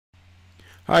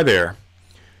Hi there.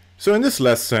 So in this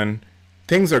lesson,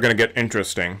 things are going to get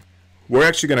interesting. We're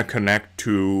actually going to connect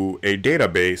to a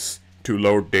database to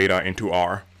load data into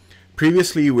R.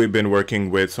 Previously, we've been working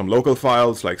with some local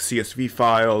files like CSV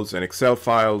files and Excel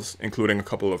files, including a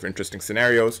couple of interesting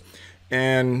scenarios.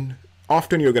 And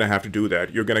often you're going to have to do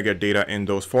that. You're going to get data in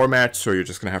those formats, so you're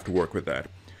just going to have to work with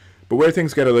that. But where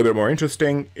things get a little bit more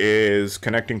interesting is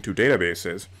connecting to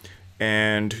databases.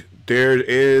 And there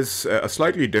is a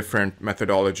slightly different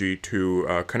methodology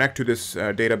to connect to this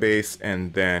database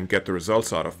and then get the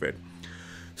results out of it.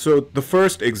 So the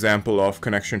first example of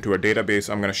connection to a database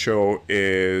I'm going to show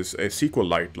is a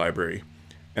SQLite library.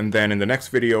 And then in the next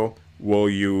video, we'll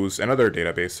use another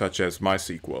database such as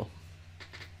MySQL.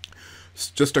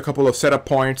 Just a couple of setup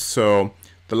points. So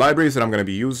the libraries that I'm going to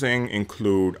be using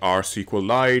include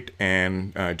RSQLite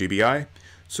and DBI.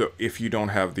 So if you don't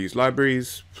have these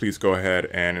libraries, please go ahead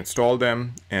and install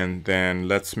them, and then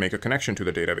let's make a connection to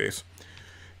the database.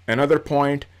 Another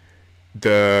point,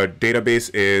 the database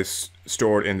is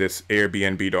stored in this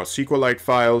airbnb.sqlite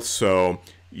file, so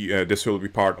this will be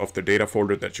part of the data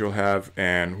folder that you'll have,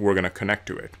 and we're going to connect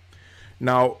to it.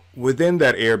 Now, within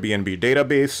that Airbnb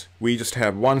database, we just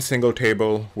have one single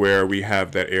table where we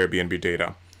have that Airbnb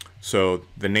data. So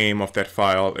the name of that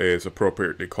file is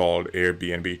appropriately called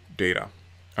Airbnb data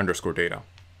 _ data.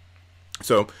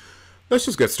 So let's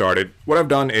just get started. What I've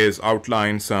done is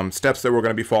outline some steps that we're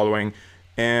going to be following,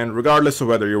 and regardless of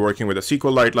whether you're working with a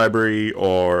SQLite library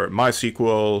or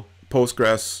MySQL,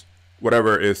 Postgres,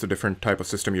 whatever is the different type of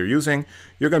system you're using,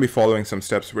 you're going to be following some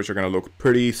steps which are going to look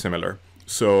pretty similar.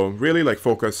 So really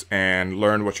focus and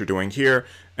learn what you're doing here,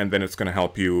 and then it's going to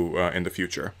help you in the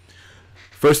future.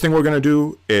 First thing we're going to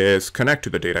do is connect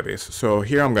to the database. So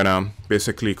here I'm going to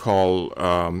basically call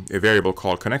a variable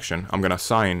called connection. I'm going to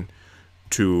assign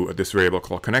to this variable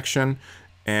called connection,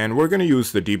 and we're going to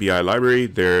use the DBI library.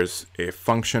 There's a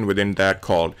function within that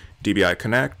called DBI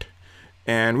connect,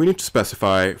 and we need to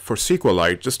specify for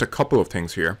SQLite just a couple of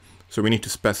things here. So we need to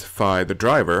specify the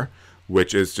driver,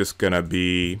 which is just going to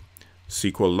be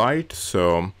SQLite.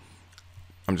 So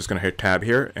I'm just going to hit tab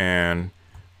here, and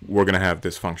we're going to have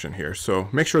this function here. So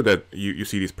make sure that you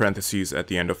see these parentheses at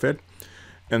the end of it.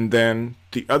 And then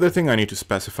the other thing I need to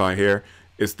specify here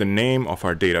is the name of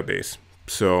our database.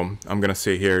 So I'm going to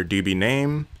say here db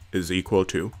name is equal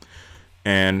to,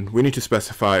 and we need to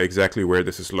specify exactly where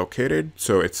this is located.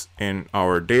 So it's in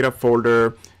our data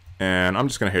folder, and I'm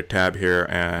just going to hit tab here,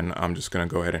 and I'm just going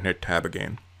to go ahead and hit tab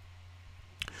again.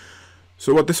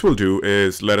 So what this will do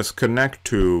is let us connect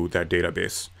to that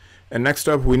database. And next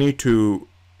up, we need to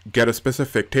get a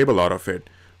specific table out of it,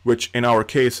 which in our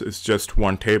case is just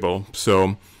one table.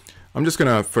 So I'm just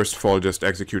gonna first of all just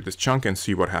execute this chunk and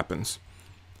see what happens.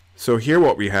 So here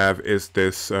what we have is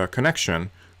this connection,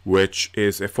 which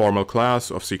is a formal class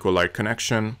of SQLite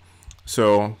connection.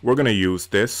 So we're gonna use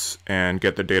this and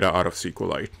get the data out of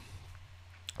SQLite.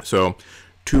 So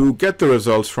to get the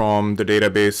results from the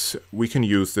database, we can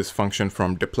use this function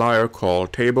from dplyr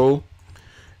called table.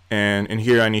 And in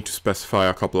here, I need to specify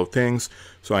a couple of things.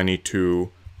 So I need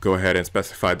to go ahead and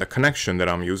specify the connection that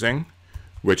I'm using,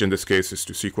 which in this case is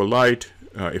to SQLite.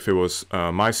 If it was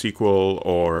MySQL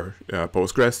or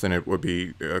Postgres, then it would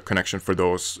be a connection for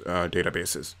those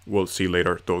databases. We'll see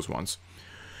later those ones.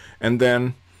 And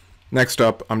then next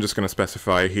up, I'm just going to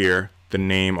specify here the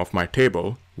name of my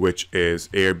table, which is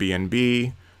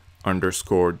Airbnb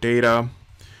 _ data.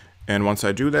 And once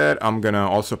I do that, I'm going to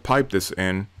also pipe this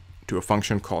in to a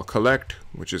function called collect,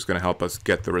 which is going to help us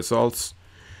get the results.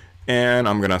 And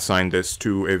I'm going to assign this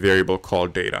to a variable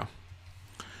called data.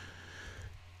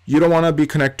 You don't want to be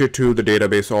connected to the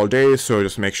database all day, so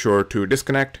just make sure to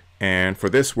disconnect. And for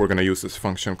this, we're going to use this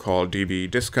function called db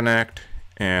disconnect,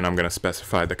 and I'm going to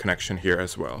specify the connection here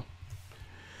as well.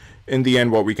 In the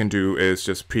end, what we can do is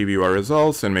just preview our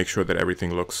results and make sure that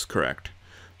everything looks correct.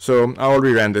 So I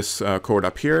already ran this code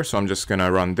up here, so I'm just going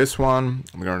to run this one,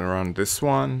 I'm going to run this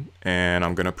one, and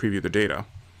I'm going to preview the data.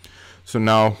 So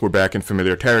now we're back in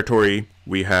familiar territory.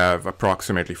 We have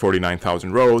approximately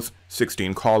 49,000 rows,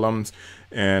 16 columns,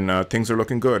 and things are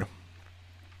looking good.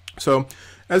 So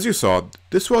as you saw,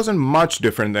 this wasn't much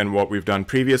different than what we've done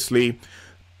previously,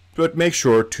 but make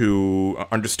sure to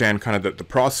understand kind of the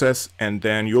process, and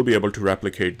then you'll be able to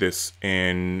replicate this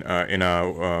in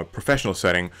a professional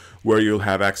setting where you'll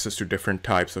have access to different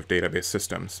types of database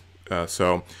systems.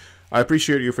 So I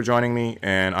appreciate you for joining me,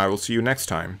 and I will see you next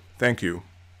time. Thank you.